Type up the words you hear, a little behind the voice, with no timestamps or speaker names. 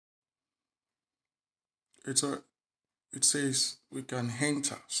it says we can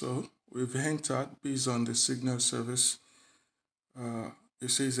enter. So we've entered based on the signal service. It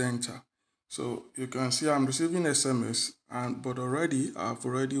says enter. So you can see I'm receiving SMS, but I've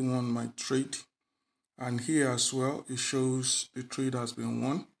already won my trade. And here as well, it shows the trade has been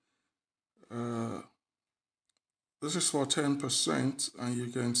won. This is for 10%, and you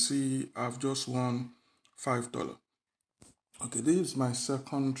can see I've just won $5. Okay, this is my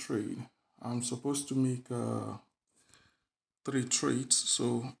second trade. I'm supposed to make 3 trades,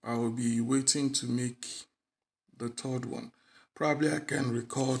 so I will be waiting to make the third one. Probably I can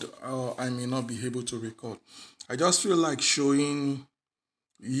record, or I may not be able to record. I just feel like showing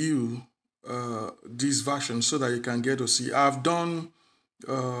you this version so that you can get to see. I've done,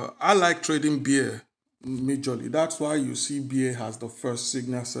 I like trading beer majorly. That's why you see beer has the first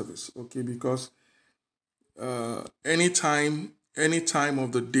signal service, okay? Because any time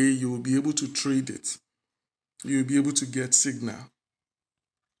of the day you will be able to trade it. You'll be able to get signal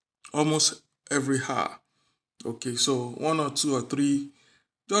almost every hour. Okay, so 1 or 2 or 3,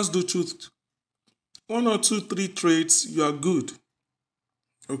 just do 1 or 2, 3 trades, you are good.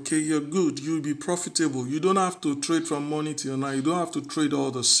 Okay, you're good. You'll be profitable. You don't have to trade from morning till night. You don't have to trade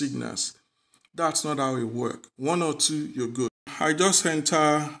all the signals. That's not how it works. 1 or 2, you're good. I just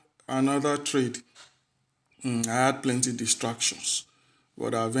enter another trade. I had plenty distractions,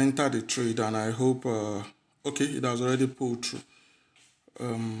 but I've entered the trade and I hope, okay, it has already pulled through.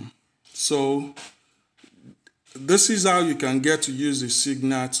 So this is how you can get to use the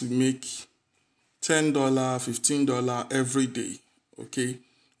signal to make $10, $15 every day. Okay,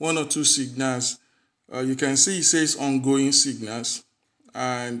 1 or 2 signals. You can see it says ongoing signals,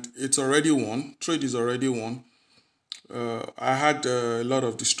 and it's already won. Trade is already won. I had a lot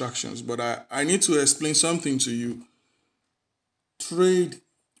of distractions, but I need to explain something to you. Trade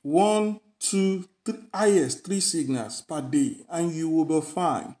 1, 2, 3, highest 3 signals per day, and you will be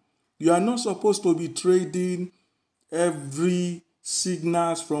fine. You are not supposed to be trading every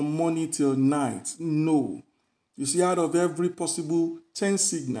signals from morning till night. No. You see, out of every possible 10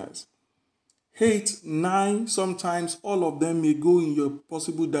 signals, 8, 9, sometimes all of them may go in your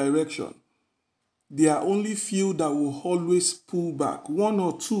possible direction. There are only few that will always pull back. 1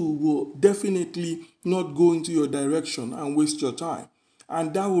 or 2 will definitely not go into your direction and waste your time.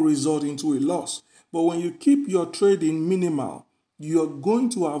 And that will result into a loss. But when you keep your trading minimal, you're going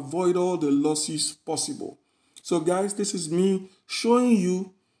to avoid all the losses possible. So guys, this is me showing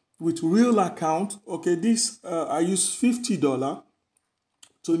you with real account. Okay, this I use $50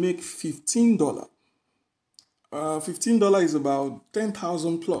 to make $15. $15 is about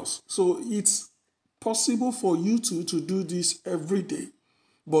 10,000 plus. So it's possible for you to do this every day,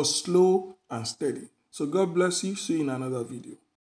 but slow and steady. So God bless you. See you in another video.